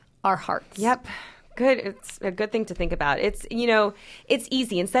life, our hearts. Yep. Good. It's a good thing to think about. It's, it's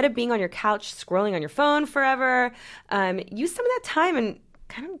easy. Instead of being on your couch scrolling on your phone forever, use some of that time and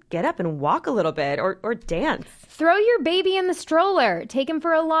kind of get up and walk a little bit or dance. Throw your baby in the stroller. Take it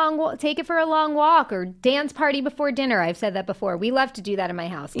for a long walk, or dance party before dinner. I've said that before. We love to do that in my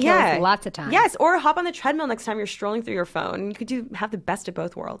house. Kills lots of time. Yes, or hop on the treadmill next time you're strolling through your phone. You could have the best of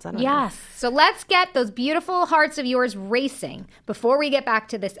both worlds. I don't know. Yes. So let's get those beautiful hearts of yours racing before we get back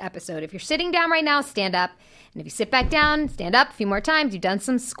to this episode. If you're sitting down right now, stand up. And if you sit back down, stand up a few more times. You've done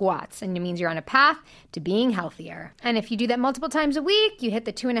some squats, and it means you're on a path to being healthier. And if you do that multiple times a week, you hit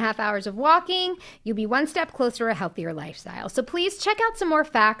the 2.5 hours of walking, you'll be one step closer to a healthier lifestyle. So please check out some more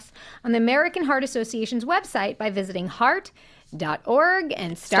facts on the American Heart Association's website by visiting heart.org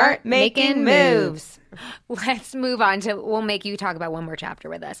and start making moves. Let's move on to, we'll make you talk about one more chapter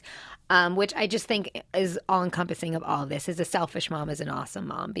with us, which I just think is all encompassing of all of this. Is a selfish mom is an awesome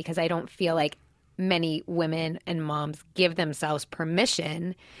mom, because I don't feel like many women and moms give themselves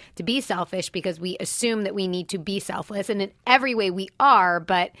permission to be selfish because we assume that we need to be selfless, and in every way we are,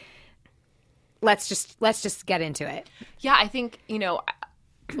 but let's just get into it. Yeah, I think,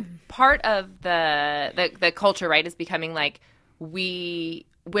 part of the culture, right, is becoming like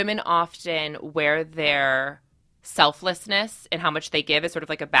women often wear their selflessness and how much they give is sort of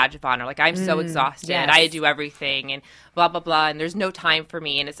like a badge of honor. Like, I'm so exhausted. yes. I do everything and blah, blah, blah. And there's no time for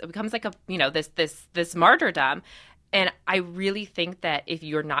me. And it becomes like this martyrdom. And I really think that if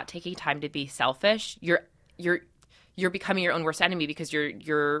you're not taking time to be selfish, you're becoming your own worst enemy, because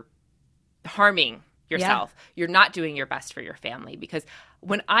you're harming yourself. Yeah. You're not doing your best for your family. Because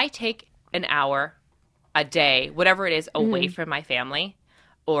when I take an hour a day, whatever it is, away from my family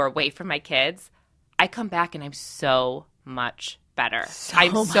or away from my kids, I come back and I'm so much better.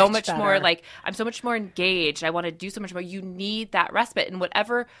 I'm so much more I'm so much more engaged. I want to do so much more. You need that respite, and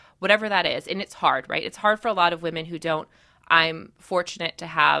whatever that is. And it's hard, right? It's hard for a lot of women who don't. I'm fortunate to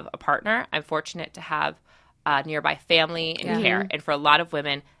have a partner. I'm fortunate to have nearby family and care. And for a lot of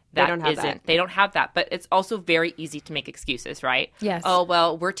women, That don't have isn't. that. They don't have that. But it's also very easy to make excuses, right? Yes. Oh,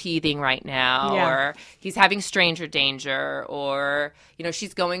 well, we're teething right now, Yeah. or he's having stranger danger, or,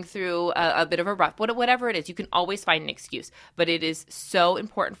 she's going through a bit of a rough, whatever it is. You can always find an excuse. But it is so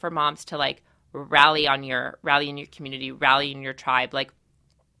important for moms to, like, rally in your community, rally in your tribe, like,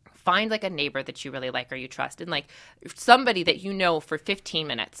 find like a neighbor that you really like or you trust, and like somebody that for 15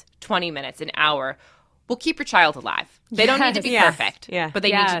 minutes, 20 minutes, an hour will keep your child alive. They don't need to be Yes. perfect, Yeah. but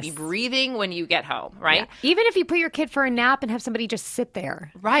they need to Yes. be breathing when you get home, right? Even if you put your kid for a nap and have somebody just sit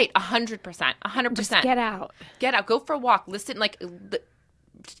there, Right, 100%, 100%. just get out. Get out, go for a walk, listen,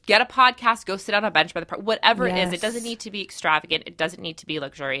 get a podcast, go sit on a bench by the park, whatever it is. It Yes. doesn't need to be extravagant. It doesn't need to be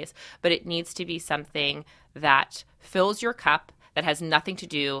luxurious, but it needs to be something that fills your cup, that has nothing to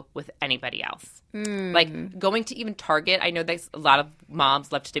do with anybody else. Like going to even Target. I know there's a lot of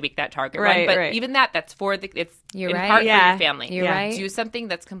moms love to make that Target run, Right, but right. even that's for it's You're in right. part Yeah. for your family. You're right. Do something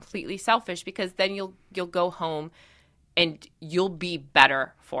that's completely selfish, because then you'll go home and you'll be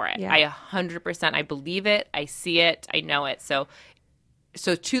better for it. Yeah. I 100%, I believe it. I see it. I know it. So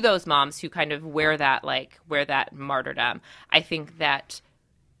to those moms who kind of wear that martyrdom, I think that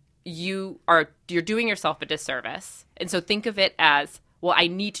you're doing yourself a disservice. And so think of it as, well, I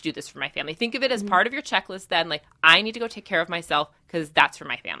need to do this for my family. Think of it as part of your checklist then, like, I need to go take care of myself because that's for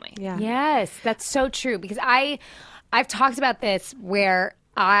my family. Yeah. Yes, that's so true, because I've talked about this where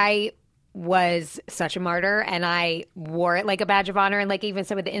I was such a martyr and I wore it like a badge of honor, and like even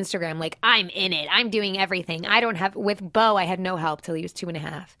said with the Instagram, like, I'm in it, I'm doing everything. With Bo, I had no help till he was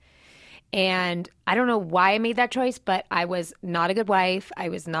 2.5. And I don't know why I made that choice, but I was not a good wife. I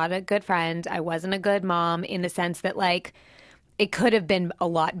was not a good friend. I wasn't a good mom, in the sense that, like, it could have been a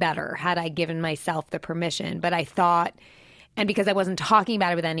lot better had I given myself the permission. But I thought, and because I wasn't talking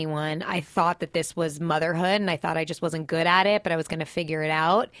about it with anyone, I thought that this was motherhood, and I thought I just wasn't good at it, but I was going to figure it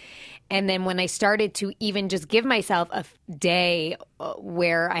out. And then when I started to even just give myself a day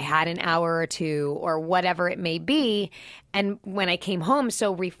where I had an hour or two or whatever it may be, and when I came home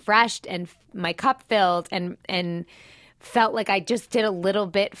so refreshed and my cup filled and felt like I just did a little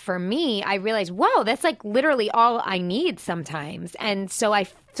bit for me, I realized, whoa, that's like literally all I need sometimes. And so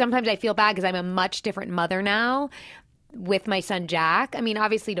sometimes I feel bad because I'm a much different mother now with my son Jack. I mean,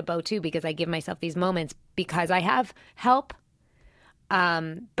 obviously to Bo too, because I give myself these moments because I have help.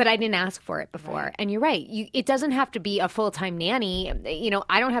 But I didn't ask for it before. Right. And you're right. It doesn't have to be a full-time nanny.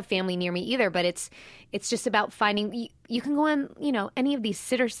 I don't have family near me either, but it's just about finding, you can go on, any of these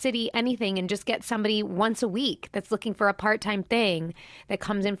Sitter City, anything, and just get somebody once a week that's looking for a part-time thing that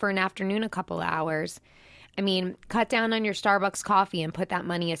comes in for an afternoon, a couple of hours. I mean, cut down on your Starbucks coffee and put that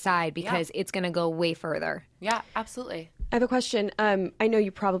money aside, because it's going to go way further. Yeah, absolutely. I have a question. I know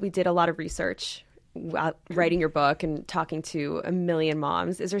you probably did a lot of research while writing your book and talking to a million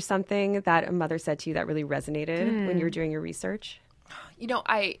moms. Is there something that a mother said to you that really resonated when you were doing your research?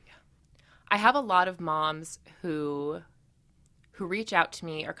 I have a lot of moms who reach out to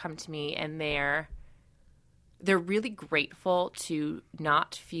me or come to me, and they're really grateful to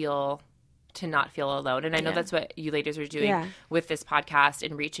not feel alone. And I know that's what you ladies are doing with this podcast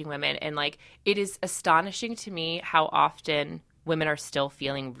and reaching women. And like, it is astonishing to me how often women are still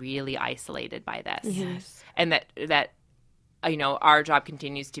feeling really isolated by this. Yes. And that our job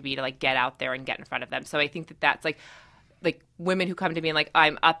continues to be to like get out there and get in front of them. So I think that's like women who come to me and like,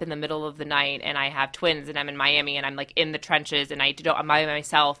 I'm up in the middle of the night and I have twins and I'm in Miami and I'm like in the trenches and I'm by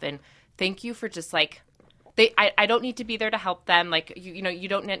myself. And thank you for just like, I don't need to be there to help them. Like, you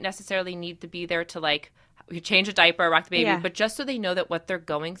don't necessarily need to be there to like change a diaper, rock the baby, but just so they know that what they're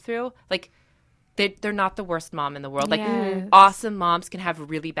going through, like, they're not the worst mom in the world. Like, awesome moms can have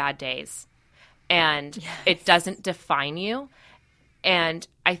really bad days, and it doesn't define you. And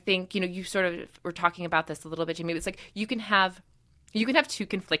I think, you sort of were talking about this a little bit, Jamie. It's like you can have two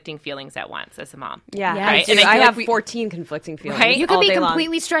conflicting feelings at once as a mom. Yeah, right? I, And I feel have like 14 conflicting feelings. Right? You can all be day long.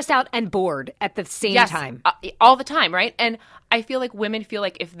 completely stressed out and bored at the same time. All the time, right? And I feel like women feel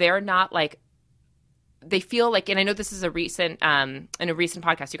like if they're not like, they feel like, and I know this is in a recent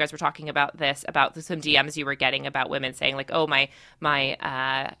podcast, you guys were talking about this, about some DMs you were getting about women saying like, oh,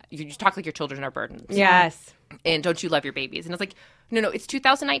 you talk like your children are burdens. Yes. And don't you love your babies? And it's like, no, it's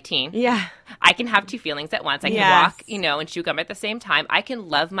 2019. Yeah. I can have two feelings at once. I can Yes. walk, and chew gum at the same time. I can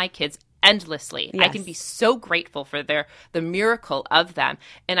love my kids endlessly. I can be so grateful for the miracle of them,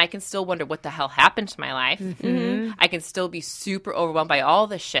 and I can still wonder what the hell happened to my life. I can still be super overwhelmed by all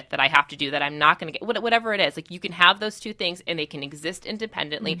the shit that I have to do that I'm not going to get, whatever it is. Like, you can have those two things and they can exist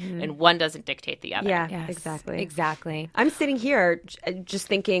independently, and one doesn't dictate the other. Yeah, Yes, exactly. Exactly. I'm sitting here just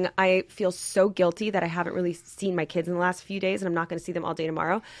thinking I feel so guilty that I haven't really seen my kids in the last few days, and I'm not going to see them all day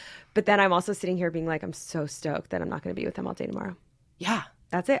tomorrow. But then I'm also sitting here being like, I'm so stoked that I'm not going to be with them all day tomorrow. Yeah.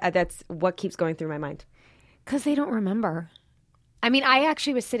 That's it. That's what keeps going through my mind. Because they don't remember. I mean, I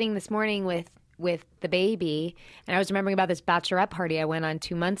actually was sitting this morning with the baby, and I was remembering about this bachelorette party I went on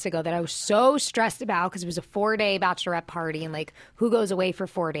 2 months ago that I was so stressed about because it was a 4-day bachelorette party, and like, who goes away for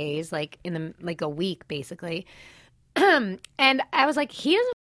 4 days, like a week basically. And I was like, he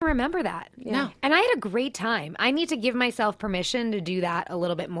doesn't remember that. No. And I had a great time. I need to give myself permission to do that a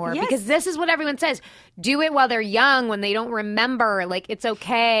little bit more Yes. because this is what everyone says. Do it while they're young, when they don't remember. Like, it's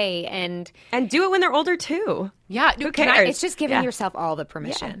okay. And do it when they're older too. Yeah. Who Can I- cares? it's just giving yourself all the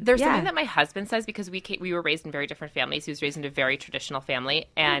permission. There's Yeah. something that my husband says because we were raised in very different families. He was raised in a very traditional family,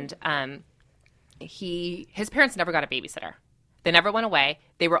 and his parents never got a babysitter. They never went away.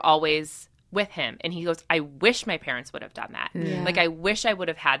 They were always with him. And he goes, I wish my parents would have done that. Like, I wish I would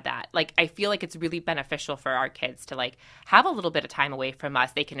have had that. Like, I feel like it's really beneficial for our kids to, like, have a little bit of time away from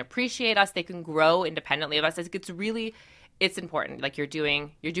us. They can appreciate us. They can grow independently of us. It's important. Like, you're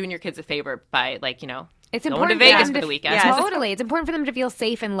doing your kids a favor by, like, It's going important to Vegas them for the weekend. Yes. Totally. It's important for them to feel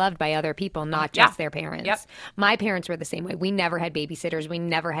safe and loved by other people, not just their parents. Yep. My parents were the same way. We never had babysitters. We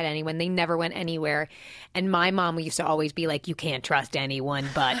never had anyone. They never went anywhere. And my mom used to always be like, you can't trust anyone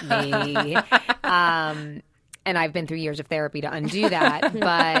but me. And I've been through years of therapy to undo that.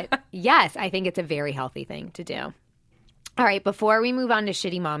 But yes, I think it's a very healthy thing to do. All right. Before we move on to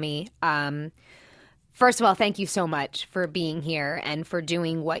Shitty Mommy, first of all, thank you so much for being here and for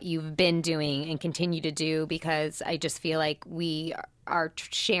doing what you've been doing and continue to do, because I just feel like we are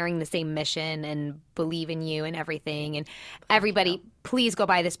sharing the same mission and believe in you and everything. And everybody, please go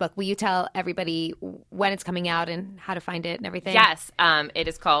buy this book. Will you tell everybody when it's coming out and how to find it and everything? Yes. It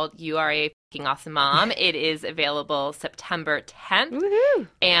is called You Are a Fucking Awesome Mom. It is available September 10th. Woohoo!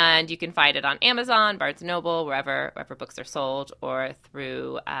 And you can find it on Amazon, Barnes & Noble, wherever books are sold, or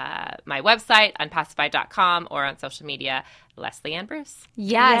through my website, unpacified.com, or on social media, Leslie Ann Bruce.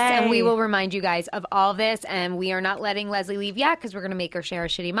 Yes, Yay. and we will remind you guys of all this, and we are not letting Leslie leave yet because we're going to make her share a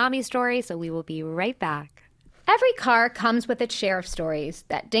Shitty Mommy story, so we will be right back. Every car comes with its share of stories.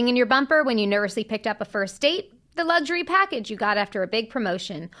 That ding in your bumper when you nervously picked up a first date, the luxury package you got after a big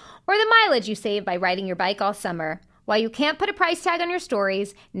promotion, or the mileage you saved by riding your bike all summer. While you can't put a price tag on your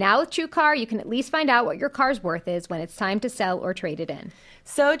stories, now with TrueCar, you can at least find out what your car's worth is when it's time to sell or trade it in.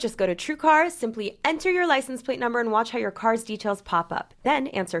 So just go to TrueCar, simply enter your license plate number, and watch how your car's details pop up. Then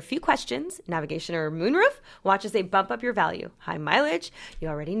answer a few questions, navigation or moonroof, watch as they bump up your value. High mileage, you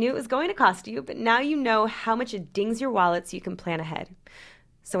already knew it was going to cost you, but now you know how much it dings your wallet so you can plan ahead.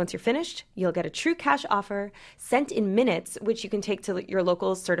 So once you're finished, you'll get a true cash offer sent in minutes, which you can take to your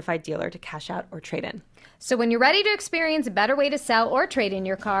local certified dealer to cash out or trade in. So when you're ready to experience a better way to sell or trade in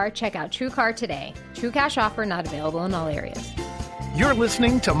your car, check out TrueCar today. True cash offer not available in all areas. You're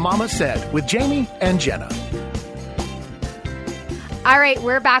listening to Mama Said with Jamie and Jenna. All right,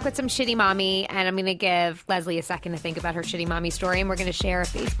 we're back with some Shitty Mommy, and I'm going to give Leslie a second to think about her Shitty Mommy story, and we're going to share a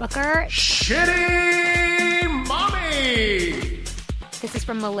Facebooker. Shitty Mommy! This is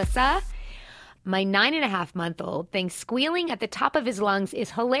from Melissa. My 9.5-month-old thinks squealing at the top of his lungs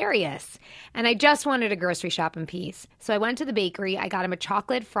is hilarious, and I just wanted a grocery shop in peace. So I went to the bakery. I got him a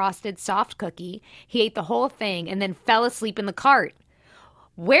chocolate frosted soft cookie. He ate the whole thing and then fell asleep in the cart.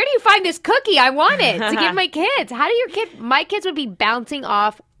 Where do you find this cookie? I want it to give my kids. How do your kids? My kids would be bouncing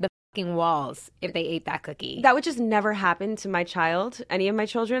off the fucking walls if they ate that cookie. That would just never happen to my child, any of my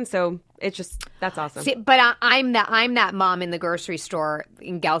children. So it's just, that's awesome. See, but I'm that mom in the grocery store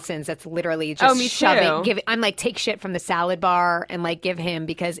in Gelson's that's literally just me shoving. too. I'm like, take shit from the salad bar and like give him,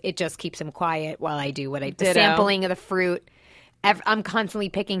 because it just keeps him quiet while I do what I do. Ditto. Sampling of the fruit. I'm constantly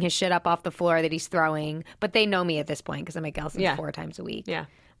picking his shit up off the floor that he's throwing. But they know me at this point because I'm at Gelson's 4 times a week. Yeah.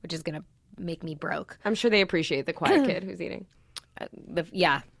 Which is going to make me broke. I'm sure they appreciate the quiet kid who's eating.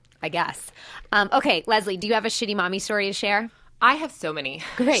 Yeah, I guess. Okay, Leslie, do you have a Shitty Mommy story to share? I have so many.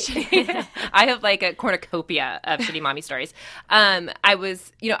 Great. I have like a cornucopia of Shitty Mommy stories. I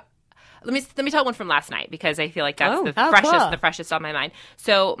was, let me tell one from last night because I feel like that's the freshest on my mind.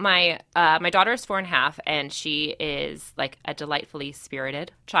 So my daughter is 4.5, and she is like a delightfully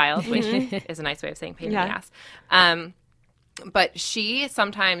spirited child, which is a nice way of saying pain in the ass. But she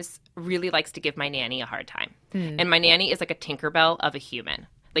sometimes really likes to give my nanny a hard time. And my nanny is like a Tinkerbell of a human.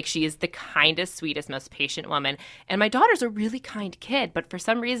 Like, she is the kindest, sweetest, most patient woman. And my daughter's a really kind kid, but for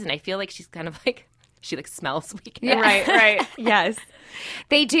some reason, I feel like she's kind of like, she like smells weak. Yeah. Right. Yes.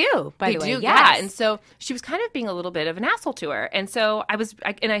 They do, by the way. They do, yeah. And so she was kind of being a little bit of an asshole to her. And so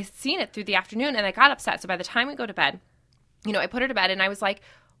I seen it through the afternoon, and I got upset. So by the time we go to bed, I put her to bed, and I was like,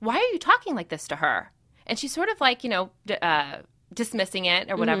 why are you talking like this to her? And she's sort of like, dismissing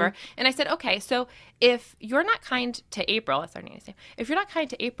it or whatever. Mm-hmm. And I said, okay, so if you're not kind to April, that's our nanny's name. If you're not kind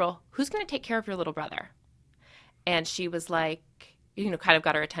to April, who's going to take care of your little brother? And she was like, kind of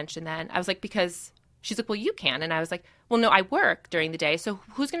got her attention then. I was like, because she's like, well, you can. And I was like, well, no, I work during the day. So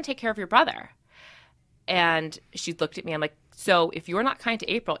who's going to take care of your brother? And she looked at me. I'm like, so if you're not kind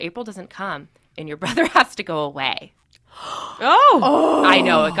to April, April doesn't come and your brother has to go away. Oh, I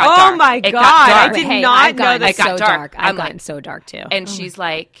know, it got dark. Oh my God, I did not know that. It got so dark. I've gotten so dark too. And she's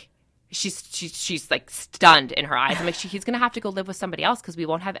like, she's like stunned in her eyes. I'm like, he's going to have to go live with somebody else because we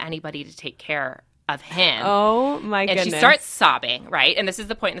won't have anybody to take care of him. Oh my goodness. And she starts sobbing, right? And this is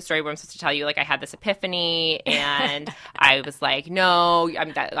the point in the story where I'm supposed to tell you, like, I had this epiphany and I was like, no,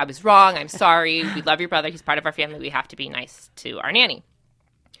 I was wrong. I'm sorry. We love your brother. He's part of our family. We have to be nice to our nanny.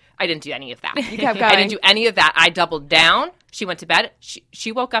 I didn't do any of that. You kept going. I didn't do any of that. I doubled down. She went to bed.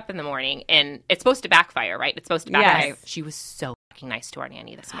 She woke up in the morning, and it's supposed to backfire, right? It's supposed to backfire. Yes. She was so fucking nice to our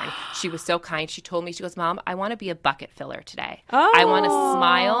nanny this morning. She was so kind. She told me, she goes, Mom, I want to be a bucket filler today. Oh. I want to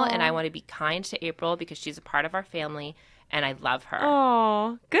smile, and I want to be kind to April because she's a part of our family, and I love her.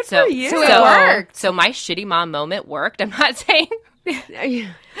 Oh, good for you. So it worked. So my shitty mom moment worked. I'm not saying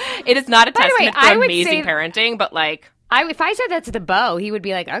it is not a testament I to would amazing say- parenting, but like, If I said that to the Beau, he would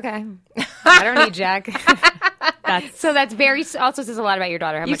be like, okay, I don't need Jack. That's very, also says a lot about your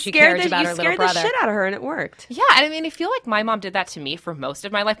daughter, how much she cares about her little brother. You scared the shit out of her, and it worked. yeah, I mean, I feel like my mom did that to me for most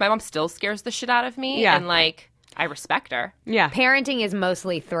of my life. My mom still scares the shit out of me, Yeah. and like, I respect her. Yeah. Parenting is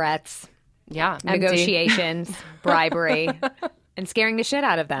mostly threats, Yeah. negotiations, bribery, and scaring the shit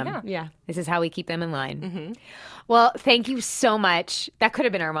out of them. Yeah. This is how we keep them in line. Mm-hmm. Well, thank you so much. That could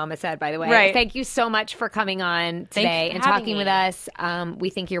have been our Mama Said, by the way. Right. Thank you so much for coming on today for and having talking me. with us. We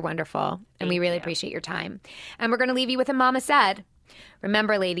think you're wonderful, and we really appreciate your time. And we're going to leave you with a Mama Said.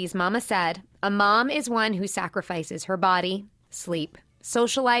 Remember, ladies, Mama said, a mom is one who sacrifices her body, sleep,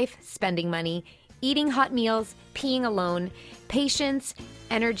 social life, spending money, eating hot meals, peeing alone, patience,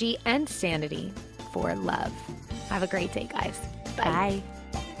 energy, and sanity for love. Have a great day, guys. Bye.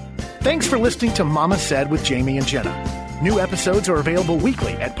 Thanks for listening to Mama Said with Jamie and Jenna. New episodes are available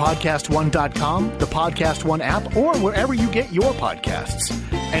weekly at podcastone.com, the Podcast One app, or wherever you get your podcasts.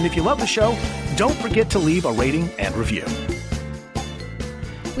 And if you love the show, don't forget to leave a rating and review.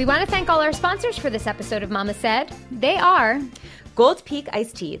 We want to thank all our sponsors for this episode of Mama Said. They are Gold Peak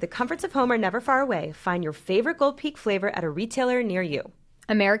Iced Tea. The comforts of home are never far away. Find your favorite Gold Peak flavor at a retailer near you.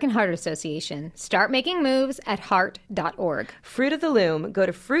 American Heart Association. Start making moves at heart.org. Fruit of the Loom. Go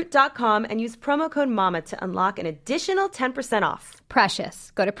to fruit.com and use promo code MAMA to unlock an additional 10% off.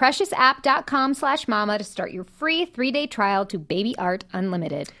 Precious. Go to preciousApp.com/mama to start your free 3-day trial to Baby Art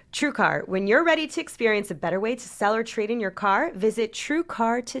Unlimited. TrueCar. When you're ready to experience a better way to sell or trade in your car, visit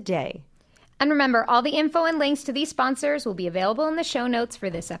TrueCar today. And remember, all the info and links to these sponsors will be available in the show notes for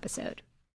this episode.